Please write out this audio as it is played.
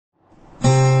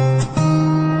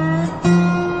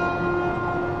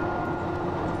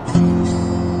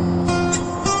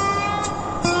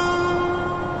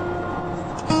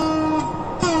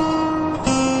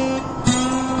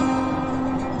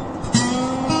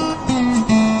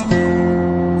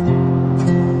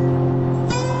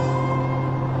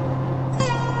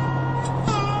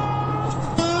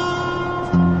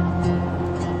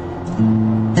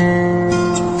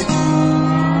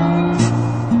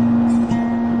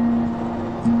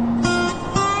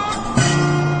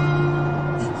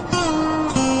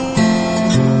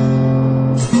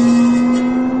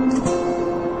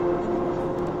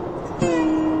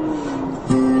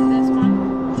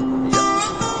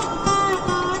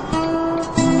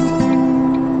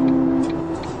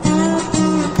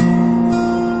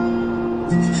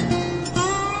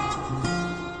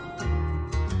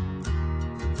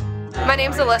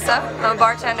name's Alyssa. I'm a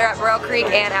bartender at Borrell Creek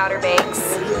and Outer Banks.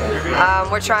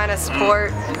 We're trying to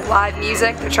support live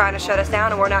music. They're trying to shut us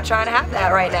down, and we're not trying to have that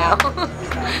right now.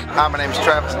 Hi, my name's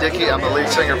Travis Dickey. I'm the lead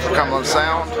singer for Cumberland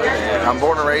Sound. I'm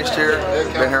born and raised here.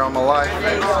 Been here all my life.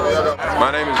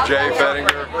 My name is Jay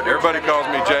Fettinger. Everybody calls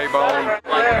me J-Bone.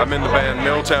 I'm in the band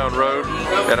Milltown Road,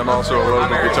 and I'm also a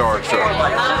local guitar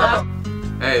instructor.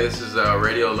 Hey, this is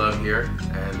Radio Love here,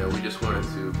 and we just wanted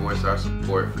to voice our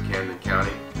support for Camden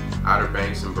County, Outer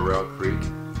Banks, and Borrell Creek.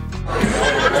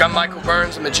 I'm Michael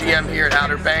Burns. I'm the GM here at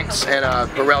Outer Banks and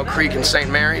Borrell Creek and St.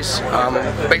 Mary's.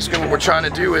 Basically what we're trying to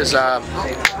do is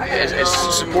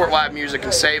support live music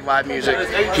and save live music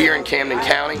here in Camden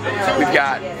County. We've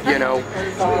got, you know,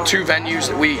 2 venues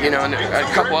that we, and a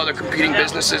couple other competing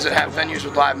businesses that have venues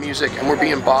with live music, and we're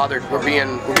being bothered. We're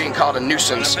being called a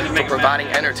nuisance for providing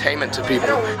entertainment to people.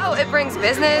 Oh, it brings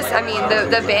business. I mean,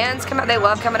 the bands come out, they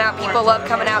love coming out, people love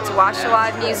coming out to watch the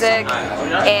live music,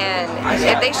 and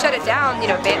if they shut it down, you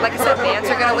know, like I said, bands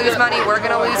are going to lose money, we're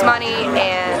going to lose money,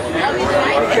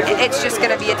 and it's just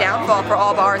going to be a downfall for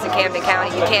all bars in Camden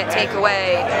County. You can't take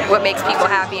away what makes people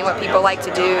happy and what people like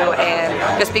to do,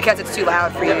 and just because it's too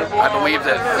loud for you. I believe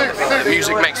that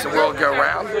music makes the world go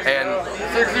round, and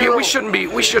you know, we shouldn't be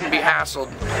hassled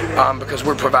because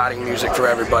we're providing music for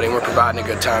everybody, and we're providing a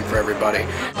good time for everybody.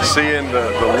 Seeing the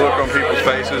look on people's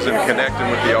faces and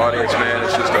connecting with the audience, man,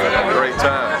 it's just a great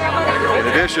time. In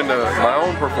addition to my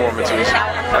own performances,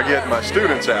 I get my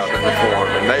students out to perform,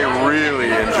 and they really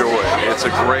enjoy it. It's a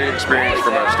great experience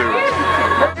for my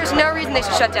students. There's no reason they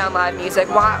should shut down live music.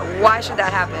 Why should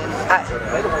that happen?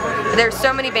 There's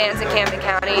so many bands in Camden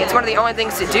County. It's one of the only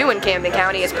things to do in Camden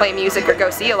County is play music or go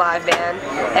see a live band.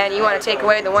 And you want to take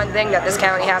away the one thing that this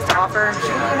county has to offer?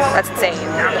 That's insane.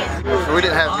 If we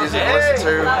didn't have music to listen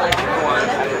to,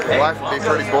 life would be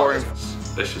pretty boring.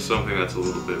 That's just something that's a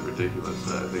little bit ridiculous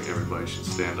that I think everybody should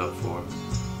stand up for.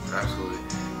 Absolutely.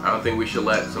 I don't think we should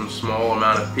let some small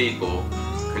amount of people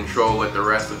control what the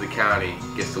rest of the county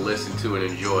gets to listen to and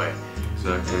enjoy.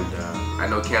 Exactly. And I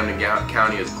know Camden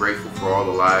County is grateful for all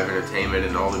the live entertainment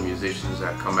and all the musicians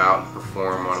that come out and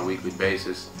perform on a weekly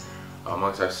basis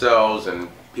amongst ourselves and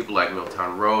people like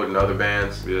Milltown Road and other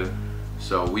bands. Yeah.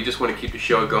 So we just want to keep the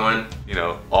show going. You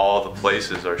know, all the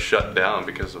places are shut down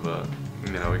because of a,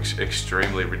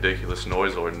 extremely ridiculous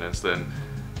noise ordinance. Then,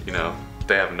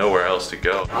 they have nowhere else to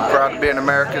go. I'm proud to be an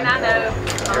American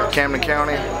here in Camden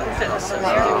County.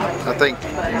 I think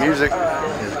music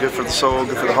is good for the soul,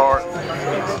 good for the heart.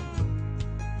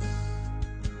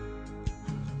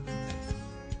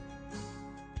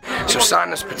 So sign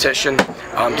this petition,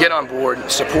 get on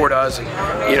board, support us, and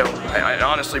and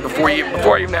honestly, before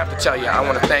I even have to tell you, I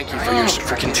want to thank you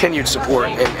for continued support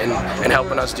and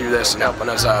helping us do this and helping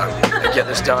us get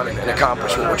this done and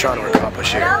accomplish what we're trying to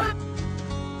accomplish here.